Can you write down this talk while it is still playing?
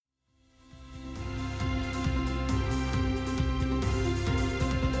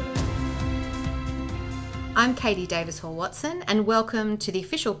I'm Katie Davis-Hall-Watson and welcome to the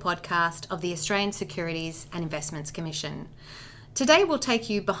official podcast of the Australian Securities and Investments Commission. Today we'll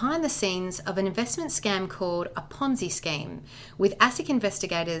take you behind the scenes of an investment scam called a ponzi scheme with ASIC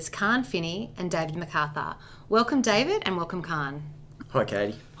investigators Khan Finney and David MacArthur. Welcome David and welcome Khan. Hi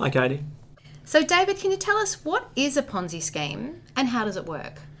Katie. Hi Katie. So David, can you tell us what is a ponzi scheme and how does it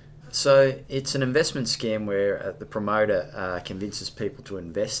work? So it's an investment scam where the promoter convinces people to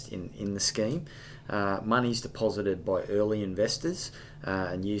invest in the scheme. Money is deposited by early investors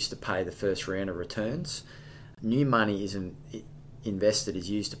and used to pay the first round of returns. New money invested is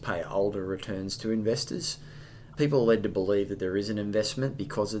used to pay older returns to investors. People are led to believe that there is an investment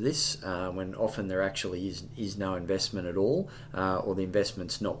because of this, when often there actually is no investment at all, or the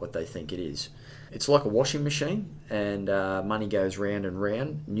investment's not what they think it is. It's like a washing machine, and money goes round and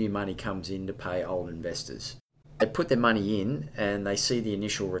round. New money comes in to pay old investors. They put their money in and they see the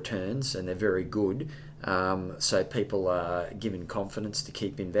initial returns and they're very good, so people are given confidence to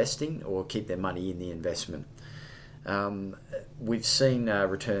keep investing or keep their money in the investment. We've seen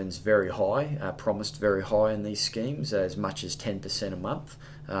returns very high, promised very high in these schemes, as much as 10% a month,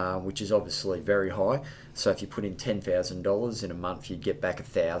 which is obviously very high. So if you put in $10,000 in a month, you'd get back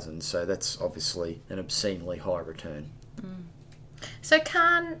 $1,000. So that's obviously an obscenely high return. So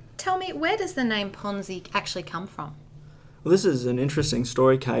Khan, tell me, where does the name Ponzi actually come from? Well, this is an interesting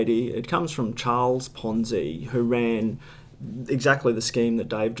story, Katie. It comes from Charles Ponzi, who ran exactly the scheme that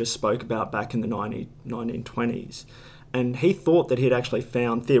Dave just spoke about back in the 1920s. And he thought that he'd actually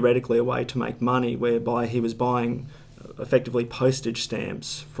found theoretically a way to make money whereby he was buying effectively postage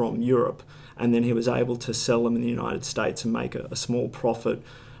stamps from Europe, and then he was able to sell them in the United States and make a small profit,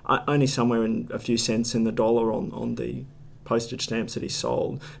 only somewhere in a few cents in the dollar on the postage stamps that he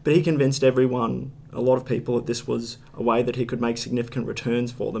sold. But he convinced everyone, a lot of people, that this was a way that he could make significant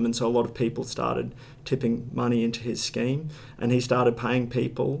returns for them, and so a lot of people started tipping money into his scheme, and he started paying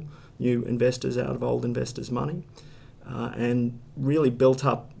people, new investors, out of old investors' money, and really built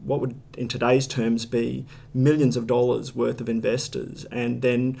up what would in today's terms be millions of dollars worth of investors, and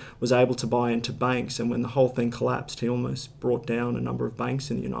then was able to buy into banks. And when the whole thing collapsed, he almost brought down a number of banks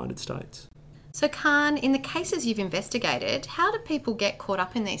in the United States. So Khan, in the cases you've investigated, how do people get caught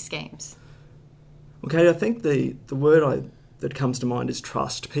up in these schemes? Okay, I think the word that comes to mind is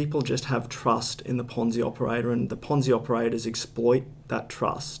trust. People just have trust in the Ponzi operator, and the Ponzi operators exploit that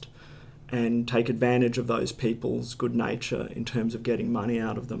trust and take advantage of those people's good nature in terms of getting money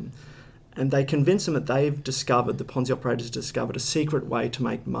out of them. And they convince them that the Ponzi operators discovered a secret way to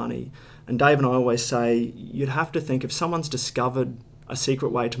make money. And Dave and I always say, you'd have to think, if someone's discovered a secret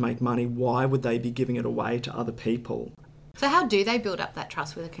way to make money, why would they be giving it away to other people? So how do they build up that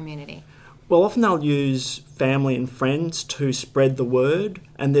trust with a community? Well, often they'll use family and friends to spread the word,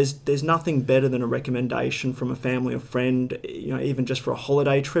 and there's nothing better than a recommendation from a family or friend, even just for a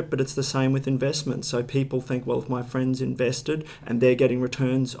holiday trip, but it's the same with investments. So people think, well, if my friend's invested and they're getting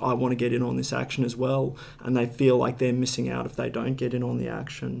returns, I want to get in on this action as well, and they feel like they're missing out if they don't get in on the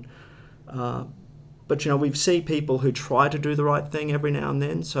action. But, we see people who try to do the right thing every now and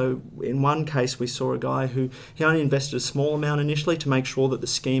then. So in one case, we saw a guy he only invested a small amount initially to make sure that the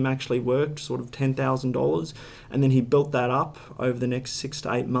scheme actually worked, sort of $10,000. And then he built that up over the next 6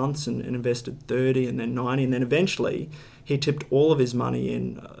 to 8 months and invested 30 and then 90. And then eventually he tipped all of his money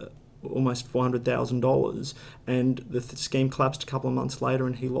in, almost $400,000. And the scheme collapsed a couple of months later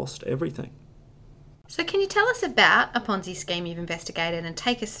and he lost everything. So can you tell us about a Ponzi scheme you've investigated and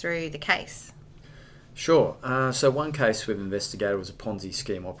take us through the case? Sure. So one case we've investigated was a Ponzi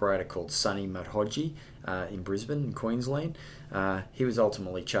scheme operator called Sunny Madhodji in Brisbane, in Queensland. He was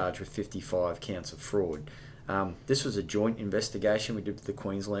ultimately charged with 55 counts of fraud. This was a joint investigation we did with the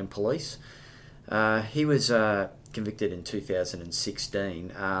Queensland Police. He was convicted in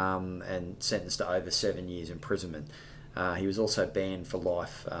 2016 and sentenced to over 7 years imprisonment. He was also banned for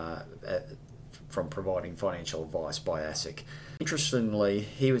life from providing financial advice by ASIC. Interestingly,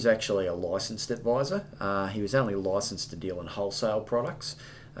 he was actually a licensed advisor. He was only licensed to deal in wholesale products,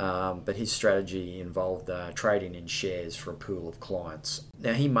 but his strategy involved trading in shares for a pool of clients.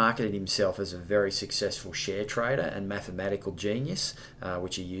 Now, he marketed himself as a very successful share trader and mathematical genius,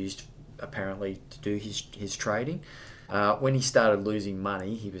 which he used apparently to do his trading. When he started losing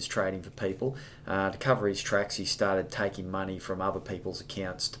money, he was trading for people. To cover his tracks, he started taking money from other people's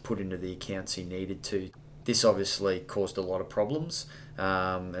accounts to put into the accounts he needed to. This obviously caused a lot of problems,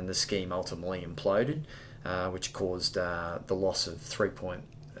 and the scheme ultimately imploded, which caused the loss of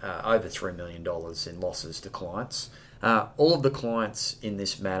over $3 million in losses to clients. All of the clients in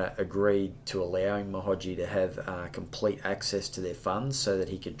this matter agreed to allowing Madhodji to have complete access to their funds so that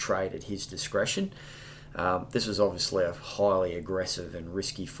he could trade at his discretion. This was obviously a highly aggressive and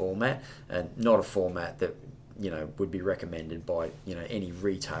risky format, and not a format that would be recommended by any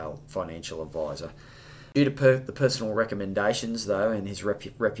retail financial advisor. Due to the personal recommendations, though, and his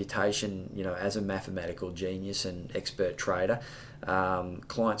reputation, as a mathematical genius and expert trader,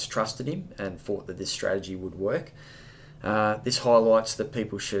 clients trusted him and thought that this strategy would work. This highlights that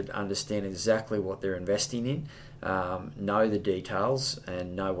people should understand exactly what they're investing in, know the details,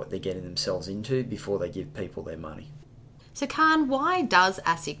 and know what they're getting themselves into before they give people their money. So, Khan, why does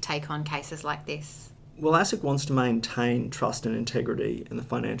ASIC take on cases like this? Well, ASIC wants to maintain trust and integrity in the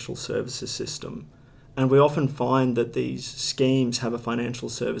financial services system. And we often find that these schemes have a financial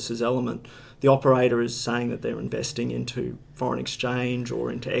services element. The operator is saying that they're investing into foreign exchange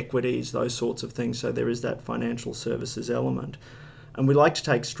or into equities, those sorts of things. So there is that financial services element. And we like to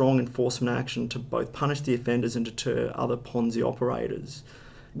take strong enforcement action to both punish the offenders and deter other Ponzi operators.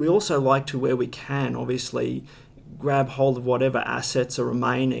 We also like to, where we can, obviously, grab hold of whatever assets are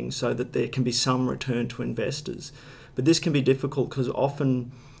remaining so that there can be some return to investors. But this can be difficult because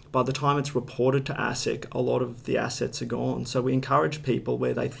often, by the time it's reported to ASIC, a lot of the assets are gone. So we encourage people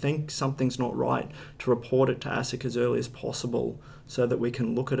where they think something's not right to report it to ASIC as early as possible so that we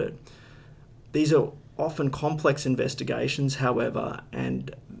can look at it. These are often complex investigations, however,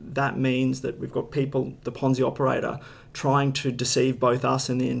 and that means that we've got people, the Ponzi operator, trying to deceive both us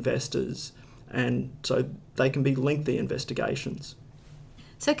and the investors, and so they can be lengthy investigations.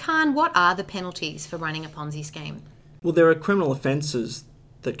 So, Khan, what are the penalties for running a Ponzi scheme? Well, there are criminal offences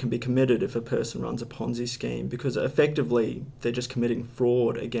that can be committed if a person runs a Ponzi scheme, because effectively they're just committing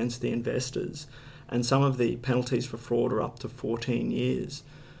fraud against the investors, and some of the penalties for fraud are up to 14 years.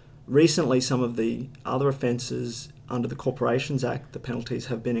 Recently, some of the other offences under the Corporations Act, the penalties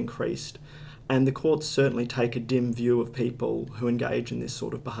have been increased, and the courts certainly take a dim view of people who engage in this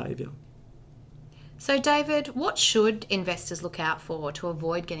sort of behaviour. So, David, what should investors look out for to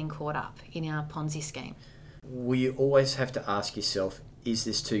avoid getting caught up in a Ponzi scheme? We always have to ask yourself, is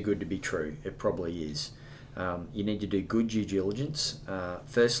this too good to be true? It probably is. You need to do good due diligence.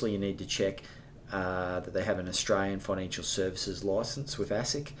 Firstly, you need to check that they have an Australian financial services licence with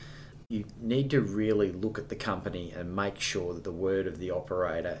ASIC. You need to really look at the company and make sure that the word of the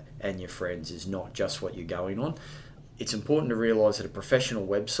operator and your friends is not just what you're going on. It's important to realise that a professional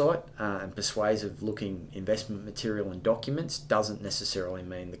website and persuasive looking investment material and documents doesn't necessarily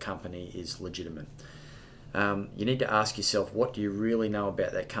mean the company is legitimate. You need to ask yourself, what do you really know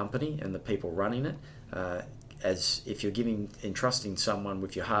about that company and the people running it? As if you're entrusting someone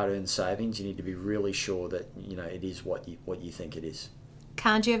with your hard-earned savings, you need to be really sure that it is what you think it is.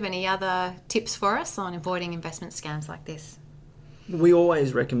 Khan, do you have any other tips for us on avoiding investment scams like this? We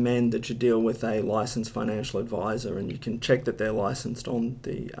always recommend that you deal with a licensed financial advisor, and you can check that they're licensed on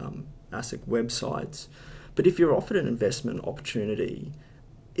the ASIC websites. But if you're offered an investment opportunity,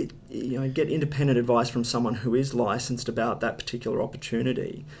 get independent advice from someone who is licensed about that particular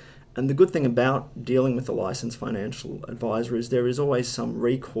opportunity. And the good thing about dealing with a licensed financial advisor is there is always some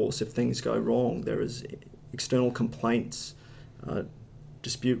recourse if things go wrong. There is external complaints,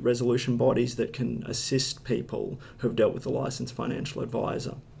 dispute resolution bodies that can assist people who have dealt with a licensed financial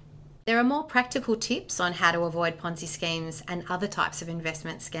advisor. There are more practical tips on how to avoid Ponzi schemes and other types of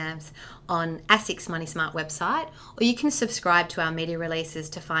investment scams on ASIC's Money Smart website, or you can subscribe to our media releases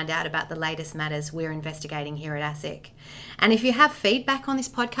to find out about the latest matters we're investigating here at ASIC. And if you have feedback on this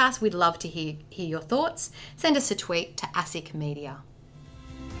podcast, we'd love to hear your thoughts. Send us a tweet to ASIC Media.